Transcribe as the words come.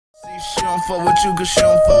She don't fuck with you cause she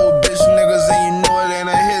don't fuck with bitch niggas, and you know it ain't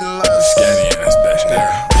a hidden love. Skinny ass bitch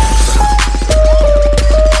there.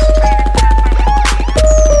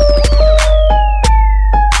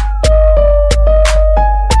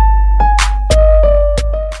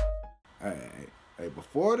 Hey,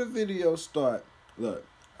 before the video start, look,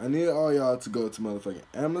 I need all y'all to go to motherfucking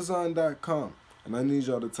Amazon.com, and I need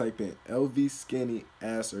y'all to type in LV Skinny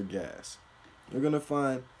Ass or Gas. You're gonna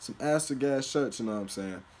find some ass or gas shirts, you know what I'm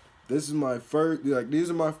saying? This is my first, these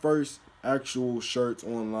are my first actual shirts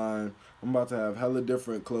online. I'm about to have hella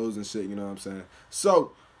different clothes and shit, you know what I'm saying?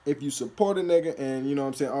 So, if you support a nigga and, you know what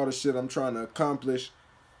I'm saying, all the shit I'm trying to accomplish,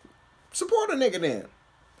 support a nigga then.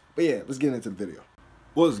 But yeah, let's get into the video.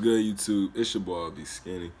 What's good, YouTube? It's your boy, LV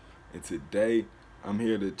Skinny. And today, I'm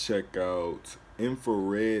here to check out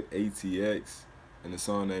Infrared ATX. And the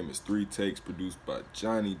song name is 3 Takes, produced by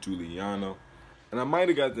Johnny Giuliano. And I might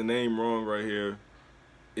have got the name wrong right here.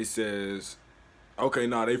 It says, okay,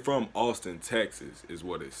 nah, they from Austin, Texas, is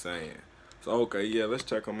what it's saying. So, okay, yeah, let's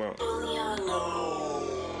check them out.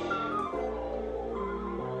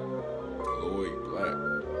 Lloyd Black.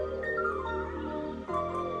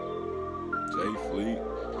 Jay Fleet.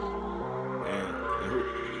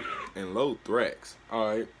 And Low Thrax.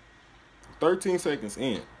 Alright. 13 seconds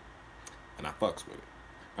in. And I fucks with it.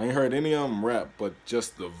 I ain't heard any of them rap, but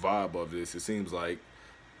just the vibe of this, it seems like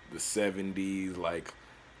the 70s, like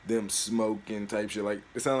them smoking type shit. Like,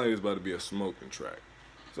 it sounds like it's about to be a smoking track.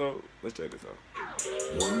 So, let's check this out.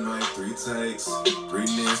 1 night, 3 takes, 3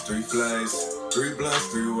 niggas, 3 flags, 3 blunts,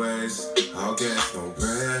 3 ways, all gas, no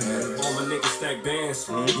bread. All my niggas stack bands,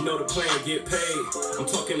 you know the plan, get paid. I'm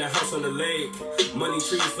talking the house on the lake, money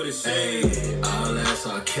trees for the shade. Ay, all ass,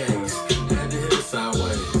 all cakes, had to hit it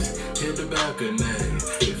sideways, hit the back of neck,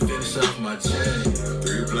 and finish off my chain.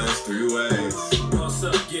 3 blunts, 3 ways, Boss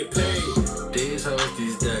up, get paid. these hoes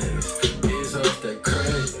these days, these hoes that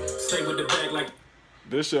crazy. Stay with the bag like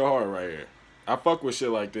This shit hard right here. I fuck with shit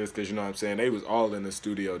like this because, you know what I'm saying, they was all in the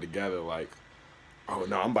studio together like, oh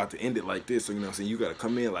no, I'm about to end it like this. So, you know what I'm saying, you got to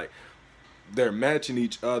come in like, they're matching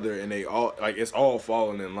each other and they all, like, it's all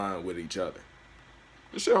falling in line with each other.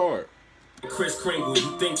 This shit hard. Chris Kringle,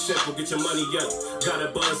 you think simple, get your money up. Got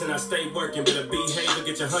a buzz and I stay working, better behave or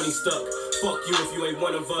get your honey stuck. Fuck you if you ain't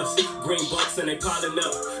one of us. Green bucks and they piling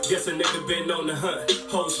up. Guess a nigga been on the hunt.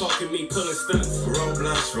 Hoes talking me, pulling stunts. Roll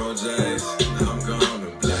blunts, roll J's, I'm gonna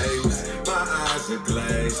blaze. My eyes are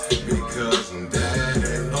glazed because I'm dead.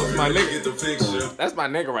 That's my nigga. Get the picture. That's my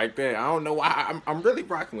nigga right there. I don't know why. I'm really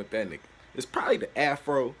rocking with that nigga. It's probably the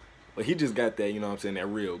afro, but he just got that, you know what I'm saying, that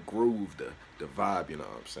real groove, the vibe, you know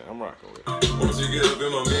what I'm saying. I'm rocking with it. Once you get up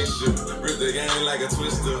in my mixture, rip the game like a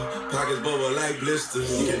twister, pockets bubble like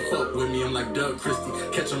blisters. You can't fuck with me, I'm like Doug Christie.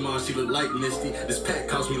 Catch them all, she look like Misty. This pack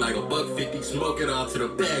cost me like $1.50. Smoke it all to the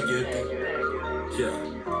bag empty.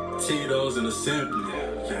 Yeah, Tito's in assembly.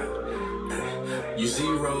 Yeah, you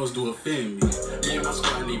zeros do offend me. Me and my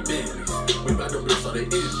squad need Bentleys. We bout to bless all the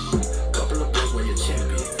envy. Couple of bros where you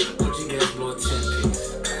champion. OG gas blow a 10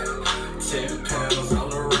 piece. 10 pounds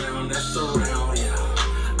all around, that's around, yeah.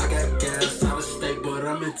 I got gas out of state, but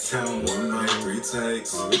I'm in town. 1 night, 3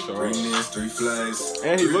 takes, 3 niggas, 3 flags.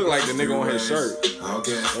 And he look like the nigga on his shirt. All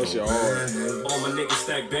gas, That shit no hard. bread. All my niggas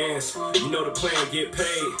stack bands, you know the plan, get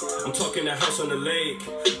paid. I'm talking the house on the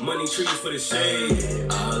lake, money trees for the shade.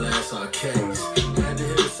 Ay, all ass, all cakes, had to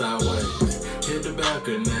hit it sideways, hit the back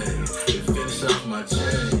of neck, and finish off my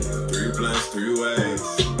chain. 3 blunts, 3 ways,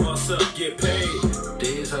 Boss up, get paid.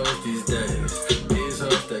 these hoes these days, these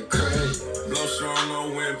hoes that crazy. Blow strong, no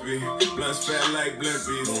wimpy, blunts fat like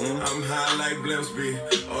blimpies, I'm high like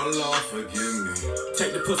Blimpsby, oh Lord forgive me.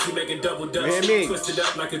 Take the pussy, make it double dutch. Man. Twist it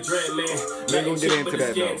up like a dread man. We ain't gonna get into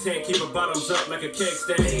that, though. Tan, keep her bottoms up like a keg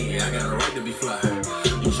stand. Hey, I got a right to be fly.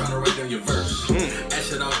 You tryna write down your verse.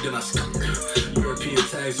 Ash it off, then I skunk. European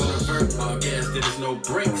tags on the vert. All gas, then there's no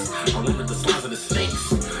brakes. I wanted the slides of the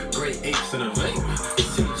snakes. Great apes in a vape.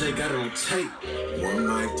 CJ got it on tape. 1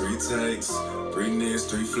 night, 3 takes, 3 niggas,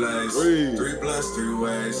 3 flags, Hey. 3 blunts, 3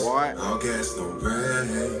 ways, What? all gas, no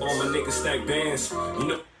bread. All my niggas stack bands, you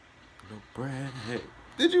know. No bread.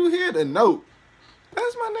 Did you hear the note?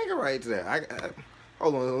 That's my nigga right there.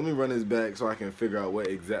 Hold on, let me run this back so I can figure out what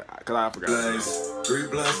exact, because I forgot. Flags, 3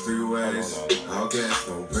 blunts, 3 ways, Hold on. all gas,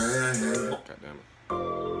 no bread. God damn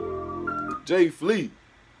it. Jay Fleet.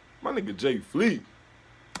 My nigga Jay Fleet.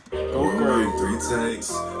 Go 1 crazy. night, 3 takes,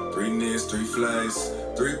 3 niggas, 3 flags,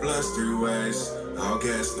 3 blunts, 3 ways, all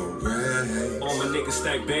gas, no bread. All my niggas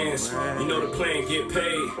stack bands, you know the plan, get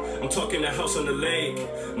paid. I'm talking the house on the lake,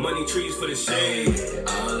 money trees for the shade.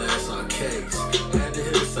 Ay, all ass, all cakes. Had to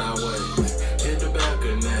hit it sideways. Hit the back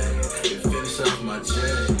of neck. And finish off my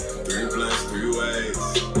chain. 3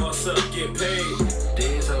 get paid.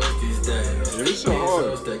 These hoes these days. Yeah, this shit hard. These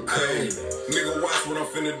hoes that crazy. Nigga, watch what I'm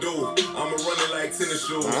finna do. I'ma run it like tennis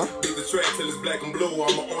shoes. Beat the track till it's black and blue.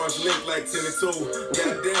 I'ma orange link like 10 and 2.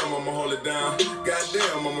 Goddamn, I'ma hold it down.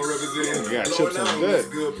 Goddamn, I'ma represent. You got Blowing chips on out that. this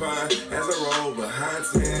good pine as I roll behind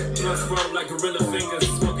 10. Blunts roll like gorilla fingers.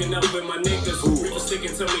 Smoking up with my niggas. Reaper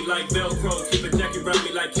sticking to me like Velcro. Keep a jacket around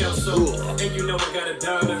me like Kelso. And you know I got a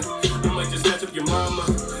diamond. I might just snatch up your mama.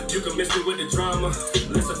 You can miss me with the drama.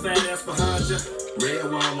 Let's a fat ass behind ya.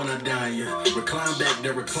 Red wine when I dine ya. Recline back the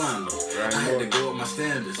recliner. I had to go up my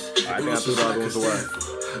standards. I It got was to just like go a to work.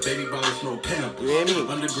 Stanford. Baby bottles, no pamper. Yeah, me.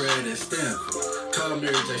 Undergrad at Stanford. Call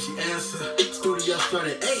Mary J, she answer. Studio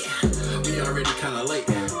started 8. We already kinda late.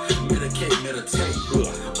 Medicate, meditate. I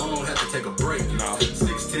don't have to take a break.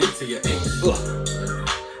 16 to your 8.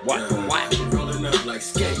 What? Rolling up like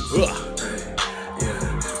skates. When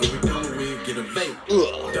we done, we get a vape.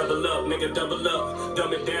 Double up, nigga, double up.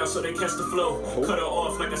 Dumb it down so they catch the flow. Cut her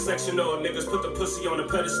off like a sectional. Niggas put the pussy on a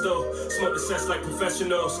pedestal. Smoke the sets like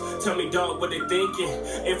professionals. Tell me, dog, what they thinking?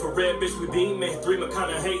 Infrared, bitch, we beaming. 3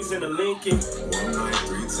 McConaughey's in a Lincoln. 1 night,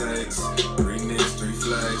 3 takes. 3 nicks, 3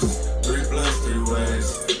 flags. 3 blunts, 3 ways.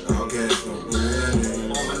 I don't catch no bread.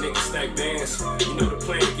 All my niggas stack bands. You know the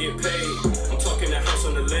plan to get paid. I'm talking the house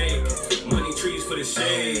on the lake. Money trees for the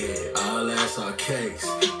shade. Hey, all ass all cakes.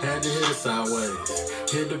 Had to hit it sideways.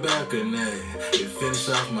 Hit the balcony. It finished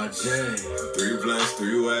off my J. 3 blunts,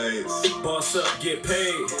 3 ways. Boss up, get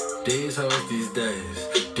paid. These hoes these days.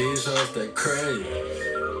 These hoes that crazy.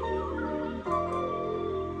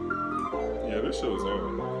 Yeah, this shit was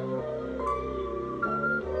hard.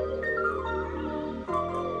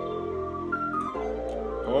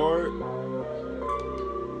 Hard.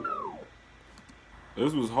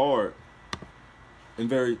 This was hard and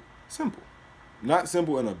very simple. Not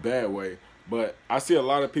simple in a bad way, but I see a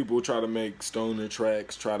lot of people try to make stoner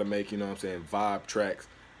tracks, try to make, you know what I'm saying, vibe tracks,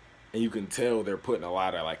 and you can tell they're putting a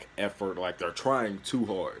lot of like effort, like they're trying too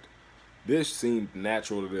hard. This seemed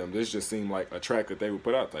natural to them. This just seemed like a track that they would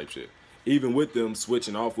put out type shit. Even with them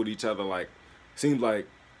switching off with each other, like, seemed like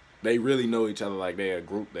they really know each other, like they a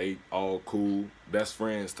group, they all cool, best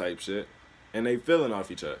friends type shit, and they feeling off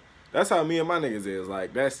each other. That's how me and my niggas is.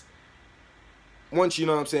 Like, that's, once, you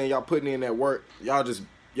know what I'm saying, y'all putting in that work, y'all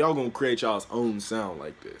gonna create y'all's own sound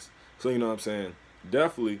like this. So, you know what I'm saying,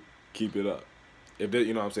 definitely keep it up. If this,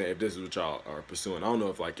 you know what I'm saying, if this is what y'all are pursuing. I don't know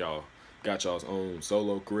if like y'all got y'all's own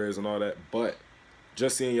solo careers and all that, but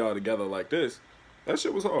just seeing y'all together like this, that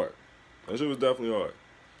shit was hard. That shit was definitely hard.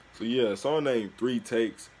 So yeah, song named 3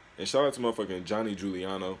 Takes, and shout out to motherfucking Johnny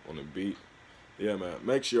Giuliano on the beat. Yeah, man,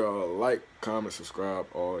 make sure y'all like, comment, subscribe,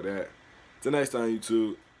 all that. Till next time,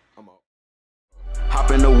 YouTube, I'm out.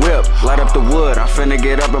 Hop in the whip, light up the wood, I'm finna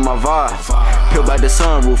get up in my vibe. Peel back the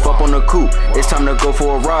sunroof, up on the coupe, it's time to go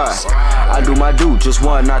for a ride. I do my due, just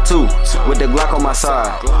 1, not 2, with the Glock on my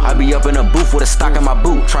side. I be up in a booth with a stock in my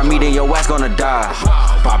boot, try me then your ass gonna die.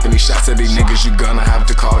 Popping these shots at these niggas, you gonna have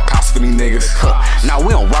to call the cops for these niggas. Now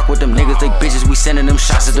we don't rock with them niggas, they bitches, we sending them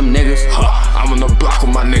shots at them niggas. I'm on the block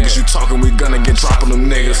with my niggas, you talking, we gonna get dropped on them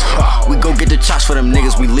niggas. We go get the chops for them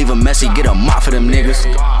niggas, we leave them messy, get a mop for them niggas.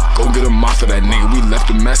 Go get a mop for that nigga, we left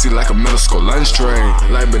him messy like a middle school lunch tray.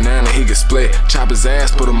 Like banana, he get split, chop his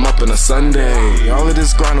ass, put him up in a Sunday. All of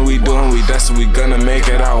this grinding we doing, we destined, we gonna make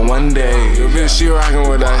it out one day. Your bitch, she rockin'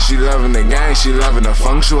 with us, she loving the gang, she loving the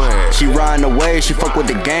feng shui. She riding away, she fuck with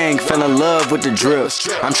the gang, fell in love with the drip.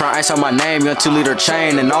 I'm trying to ice out my name, young 2-liter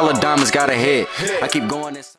chain, and all the diamonds got a hit. I keep going inside.